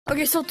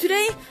Okay, so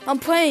today I'm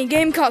playing a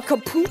game called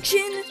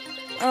Puchin.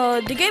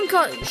 The game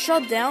got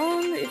shut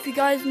down, if you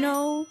guys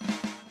know.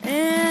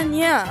 And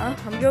yeah,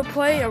 I'm gonna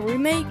play a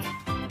remake.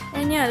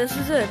 And yeah, this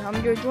is it. I'm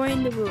gonna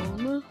join the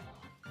room.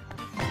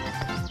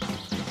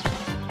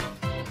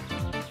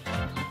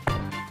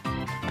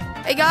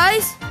 Hey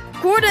guys,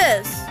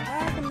 Cordes.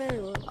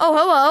 Oh,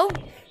 hello.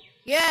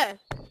 Yeah.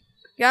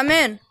 Yeah, I'm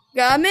in.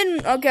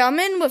 Okay, I'm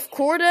in with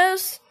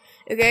Cordes.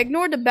 Okay,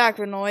 ignore the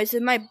background noise.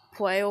 It might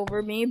play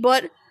over me,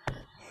 but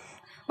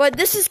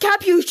this is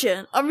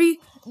Puchin.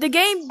 The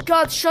game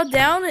got shut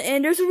down,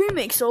 and there's a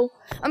remake. So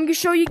I'm gonna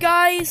show you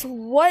guys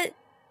what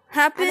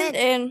happened.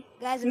 And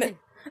guys, I'm in.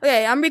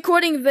 Okay, I'm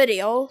recording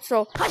video.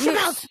 So Hush your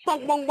mouth.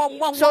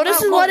 So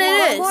this is what it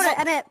is.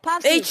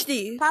 Popsy,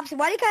 HD. Popsy,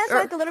 why do you guys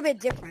sound a little bit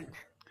different?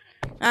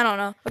 I don't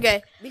know.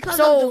 Okay. Because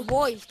so, of the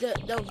voice. The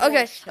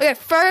okay. voice. Okay.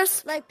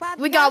 First, like,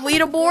 Popsy, we got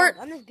leaderboard.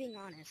 I'm just being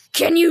honest.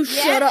 Can you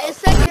shut up?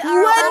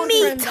 Let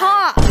me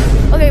talk.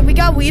 Okay, we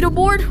got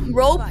leaderboard,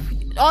 rope.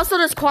 Also,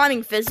 there's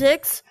climbing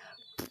physics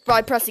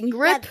by pressing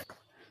grip.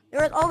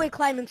 There's always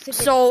climbing physics.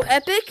 So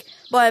epic,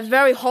 but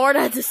very hard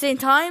at the same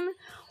time.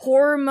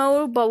 Horror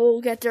mode, but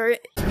we'll get there.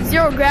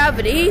 Zero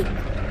gravity.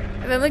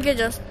 And then we can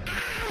just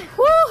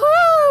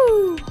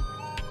woohoo!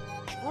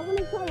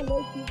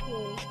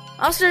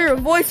 Also, your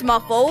voice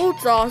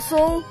muffled.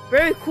 Also,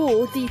 very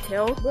cool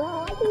detail.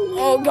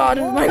 Oh god,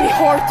 it might be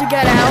hard to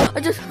get out.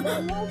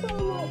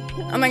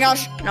 Oh my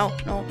gosh! No!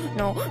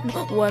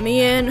 Let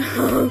me in.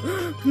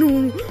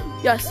 No.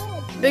 Yes.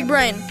 Big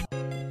brain.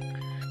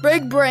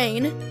 Big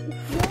brain.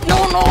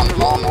 No.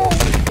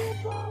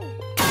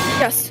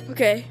 Yes.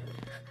 Okay.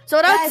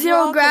 So that's guys,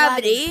 zero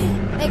gravity.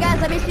 Hey guys,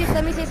 let me say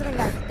something,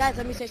 guys.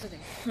 Let me say something.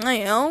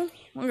 I know.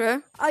 Okay.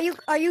 Are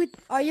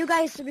you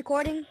guys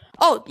recording?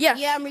 Oh yeah.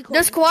 Yeah, I'm recording.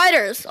 There's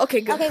colliders.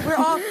 Okay, good. Okay, we're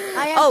all.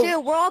 I am too.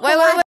 We're all.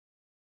 Wait.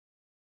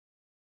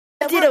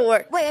 It didn't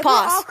work. Wait,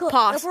 Pause.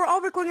 If we're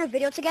all recording a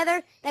video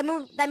together, that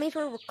means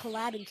we're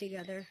collabing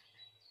together.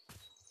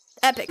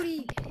 Epic.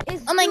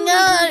 It's Oh my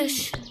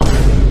gosh.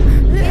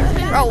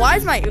 Bro, why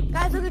is my...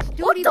 Guys, look, it's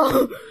Duty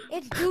Booty.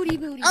 It's Duty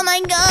Booty. Oh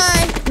my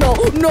god.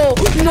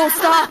 No,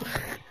 stop.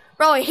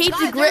 Bro, I hate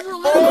the grip.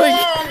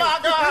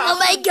 Oh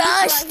my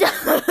gosh.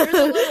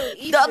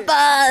 The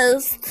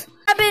best.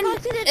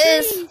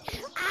 Is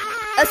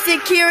a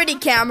security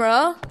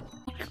camera.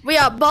 We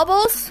got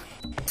bubbles.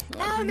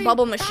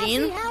 Bubble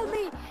machine.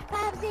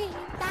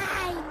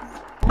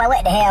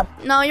 What the hell?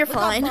 No, you're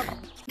fine. You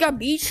got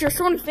beach. There's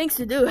so many things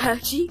to do,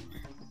 actually.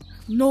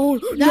 No.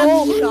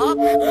 Help.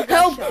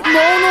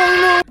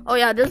 No. Oh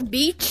yeah, there's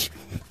beach.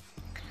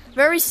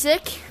 Very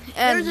sick.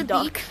 And there's a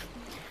duck. beach.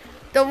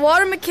 The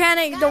water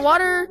mechanic, I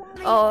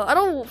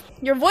don't,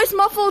 your voice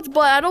muffled,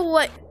 but I don't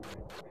like,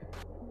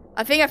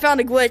 I think I found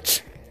a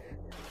glitch.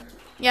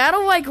 Yeah, I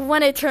don't like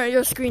when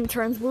your screen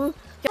turns blue.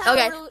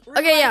 Okay,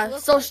 yeah,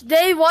 so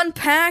day one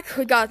pack,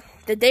 we got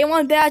the day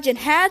one badge and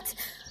hat.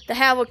 The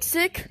hat looks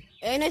sick.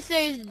 And it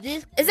says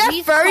this. Is that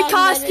furry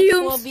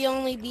costumes? Will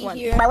only be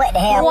here. What the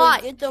hell? Why?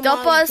 The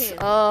bus,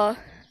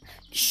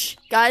 shh,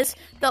 guys,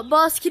 the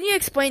bus, can you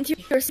explain to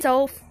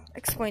yourself?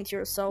 Explain to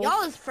yourself.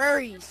 Y'all is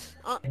furries.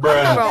 Bro,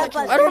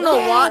 I don't know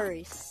what.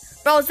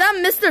 Bro, is that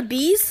Mr.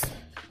 Beast?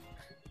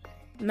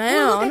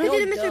 Man. Look, we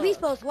did a Mr. Beast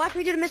post. Watch,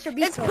 we did a Mr.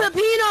 Beast post. It's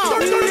Pepino!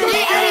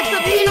 They added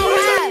Pepino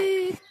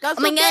hat! That's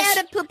oh my gosh. They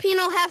added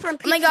Pepino hat from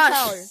Pizza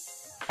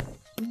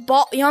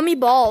Tower. Yummy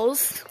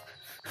balls.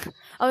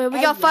 Okay,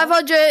 we got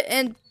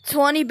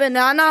 520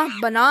 banana.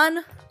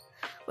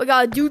 We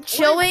got a dude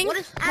chilling. What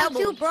is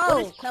Pebble?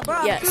 Bro.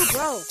 Yes.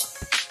 Bro.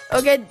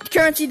 Okay,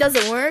 currency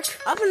doesn't work.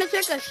 I'm gonna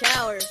take a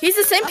shower. He's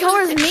the same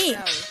color as me.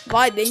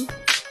 Vibing.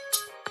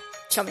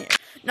 Come here.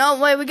 No,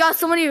 wait, we got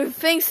so many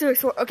things to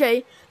explore.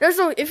 Okay,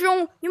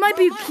 you might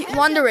be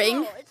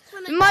wondering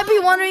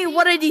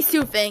what are these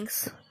two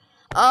things.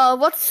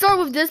 Let's start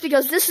with this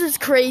because this is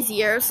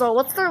crazier. So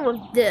let's start with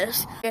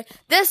this. Okay,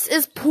 this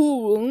is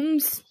pool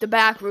rooms, the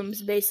back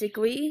rooms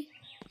basically.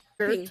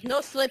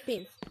 No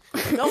slipping.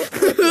 No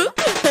slipping.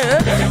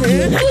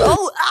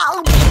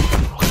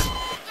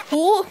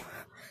 Pool.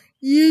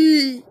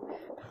 Yeah.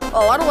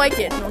 Oh, I don't like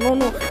it.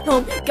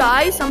 No.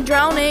 Guys, I'm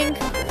drowning.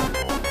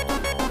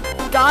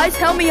 Guys,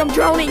 help me, I'm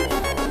drowning.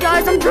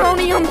 Guys, I'm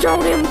drowning. No.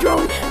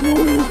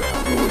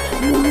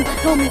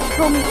 Help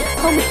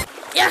me.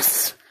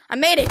 Yes, I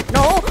made it.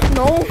 No.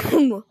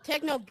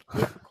 Techno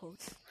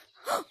difficult.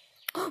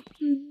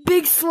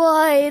 Big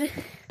slide.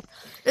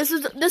 This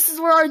is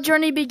where our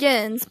journey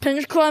begins.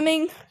 Pinch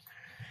climbing.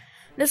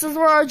 This is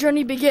where our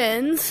journey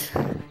begins.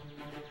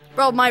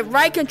 Bro, my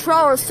right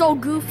controller is so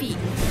goofy.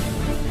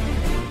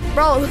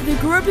 Bro, the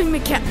gripping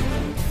mechanic.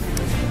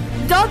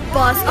 Duck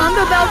bus. I'm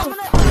about to.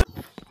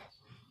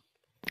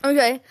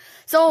 Okay,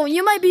 so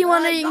you might be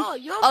wondering.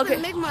 Okay.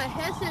 Make my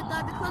headset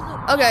die because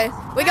of. Okay,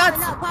 we got.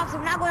 No, Pops,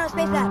 we're not going on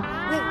space that.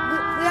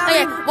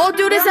 Okay, we'll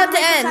do this at the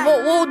end.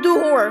 We'll do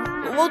horror.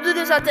 We'll do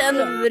this at the end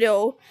of the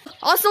video.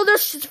 Also,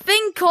 there's a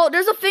thing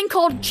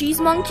called cheese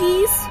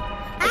monkeys,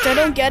 which I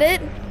don't get it.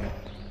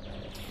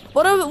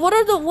 What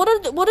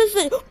is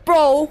it,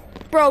 bro,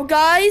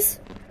 guys?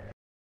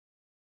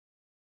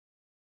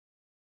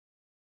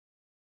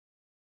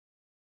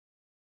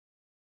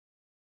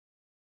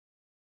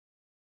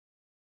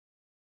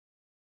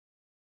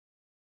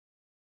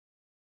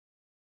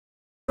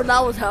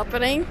 that was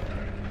happening.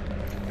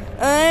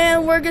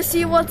 And we're gonna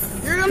see what's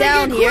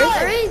down here.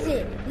 Where is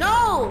it?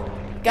 No!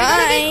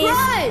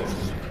 Guys!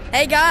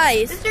 Hey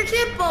guys! Mr.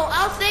 Chimpo,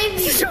 I'll save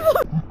you!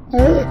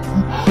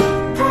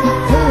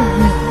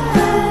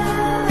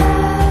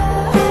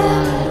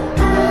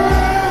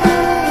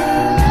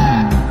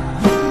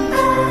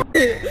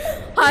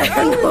 I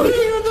don't know.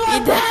 He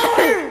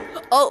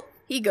dead. Oh,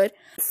 he good.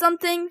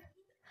 Something.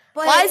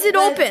 But why is it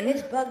open?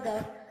 It's bugged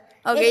up.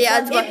 Okay, yeah,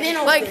 it's bugged.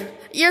 like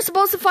you're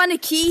supposed to find a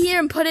key here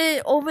and put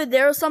it over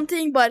there or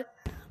something, but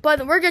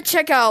we're gonna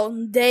check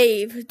out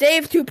Dave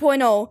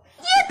 2.0.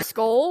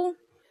 Skull.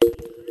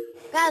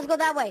 Guys, go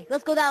that way.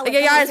 Let's go that way.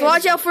 Okay, guys,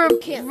 watch out for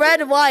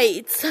red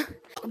lights.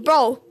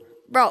 Bro,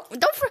 don't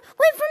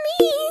wait for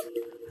me.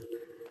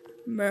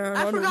 Man,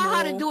 I forgot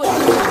how to do it.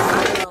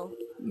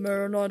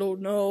 Man, I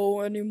don't know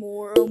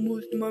anymore. I'm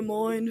losing my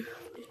mind.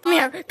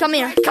 Come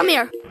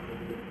here.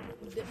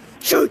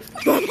 Shoot!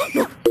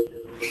 No.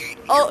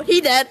 Oh,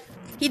 he dead.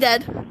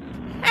 Let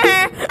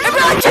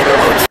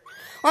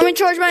me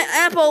charge my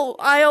Apple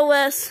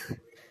iOS.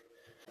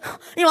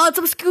 You want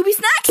some Scooby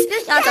snacks?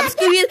 You want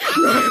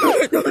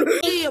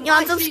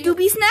some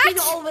Scooby snacks? He's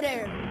over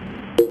there.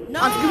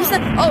 No. On Scooby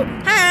snacks? Oh,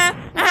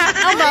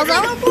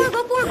 Bowser. Go for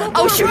it.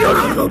 Oh, shoot.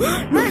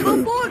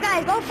 Go forward,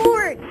 guys. Go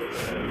forward.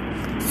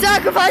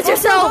 Sacrifice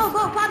yourself.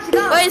 Go, Popsy,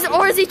 go. Wait,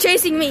 or is he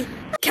chasing me?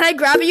 Can I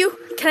grab you?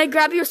 Can I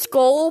grab your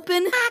skull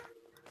open?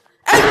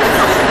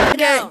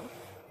 Okay.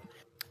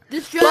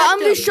 Well, I'm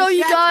gonna show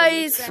you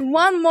guys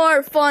one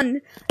more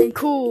fun and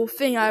cool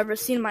thing I ever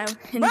seen in my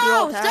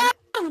real time.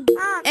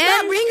 Stop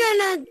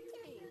bringing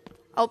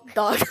Oh,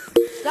 dog.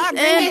 Stop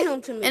bringing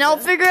him to me. And I'll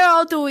figure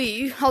out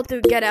how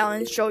to get out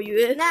and show you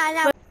it.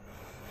 Nah.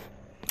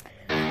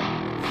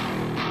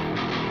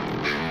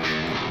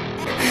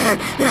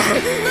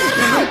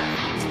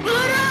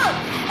 Split up!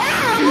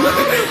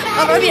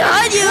 I'm right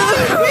behind you!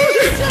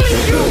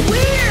 You're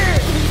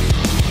weird!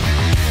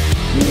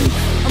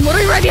 I'm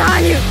literally right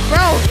behind you!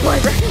 Bro!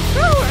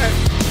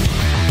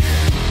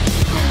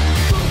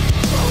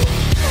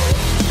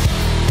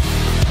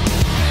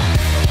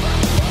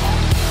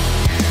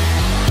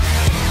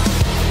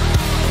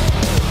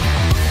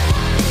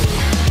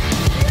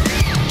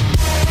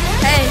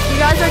 Hey, you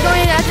guys are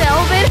going at the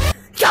elevator?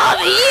 Come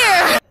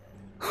here!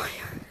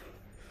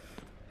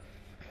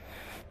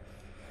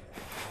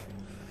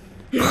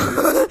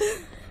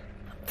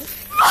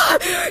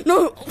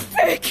 No,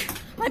 fake!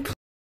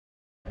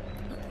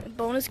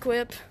 Bonus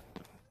quip.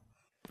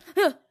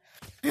 Hey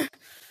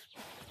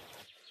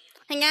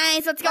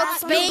guys, let's go to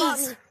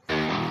space!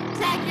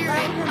 Tag you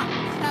right now.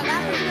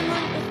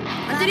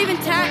 You didn't even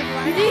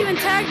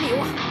tag me.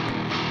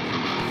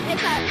 I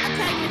tagged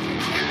Mr.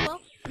 Chimpo.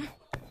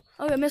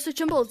 Okay, Mr.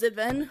 Chimbo did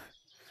then.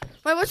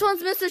 Wait, which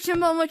one's Mr.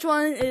 Chimbo and which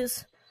one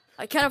is...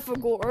 I kind of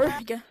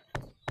forgot.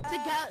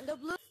 The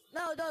blue...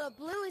 No, the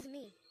blue is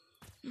me.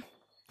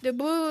 The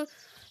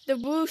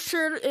blue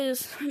shirt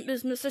is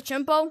Mr.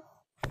 Chimpo?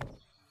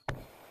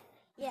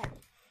 Yeah.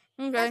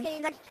 Okay.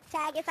 Okay,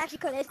 tag, it's actually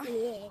called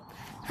SDA.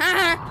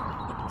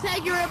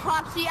 Tag your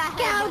Popsy.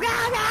 Go!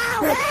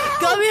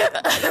 Come here!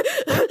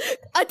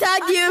 I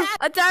tagged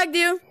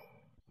you!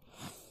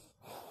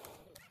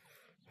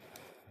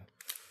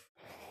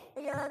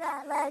 You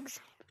got legs.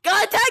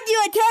 I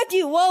tagged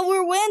you! Well,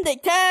 we're winning,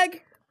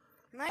 tag!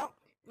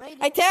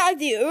 I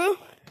tagged you!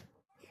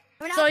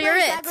 So you're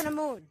it. Tag on the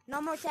moon.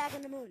 No more tag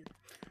on the moon.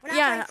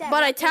 Yeah,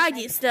 but I tagged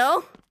you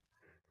still.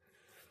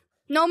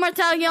 No more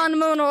tagging on the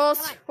moon or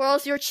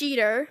else you're a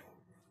cheater.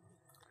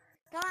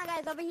 Come on,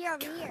 guys, over here.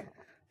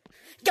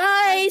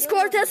 Guys,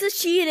 Cortez is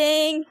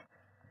cheating.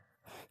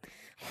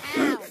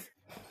 Ow.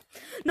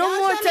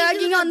 No more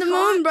tagging on the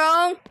moon,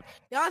 bro.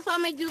 Y'all saw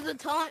me do the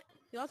taunt.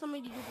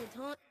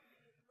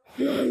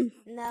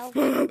 No.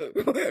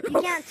 You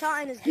can't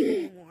taunt in this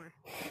game anymore.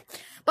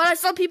 But I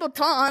saw people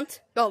taunt.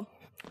 Go.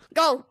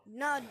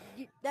 No,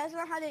 that's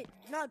not how they...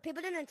 No,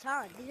 people didn't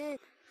taunt. They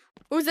didn't...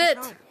 Who's it?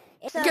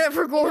 Get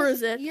for gore,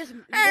 is it? You just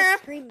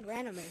scream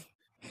randomly.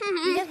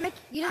 You just make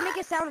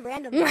it sound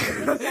random.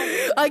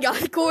 I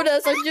got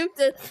Cortez. I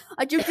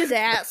juked his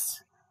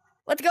ass.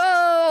 Let's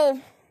go.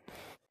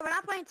 We're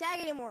not playing tag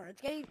anymore. It's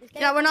getting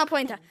yeah, we're not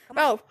playing tag.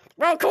 Bro,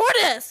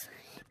 Cortez.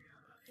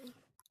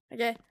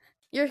 Okay,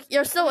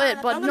 you're still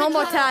it, but no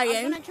more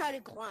tagging. I'm gonna try to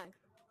climb.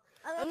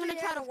 I'm gonna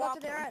try to walk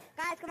to the earth.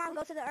 Guys, come on,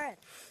 go to the earth.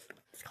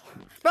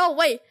 Bro,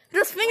 wait.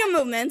 There's finger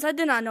movements. I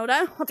did not know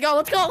that. Let's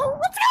go.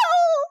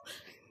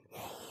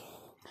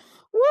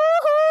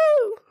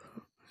 Woohoo!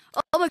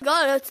 Oh my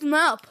god, that's the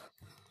map.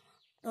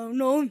 Oh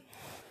no.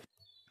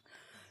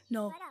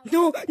 No.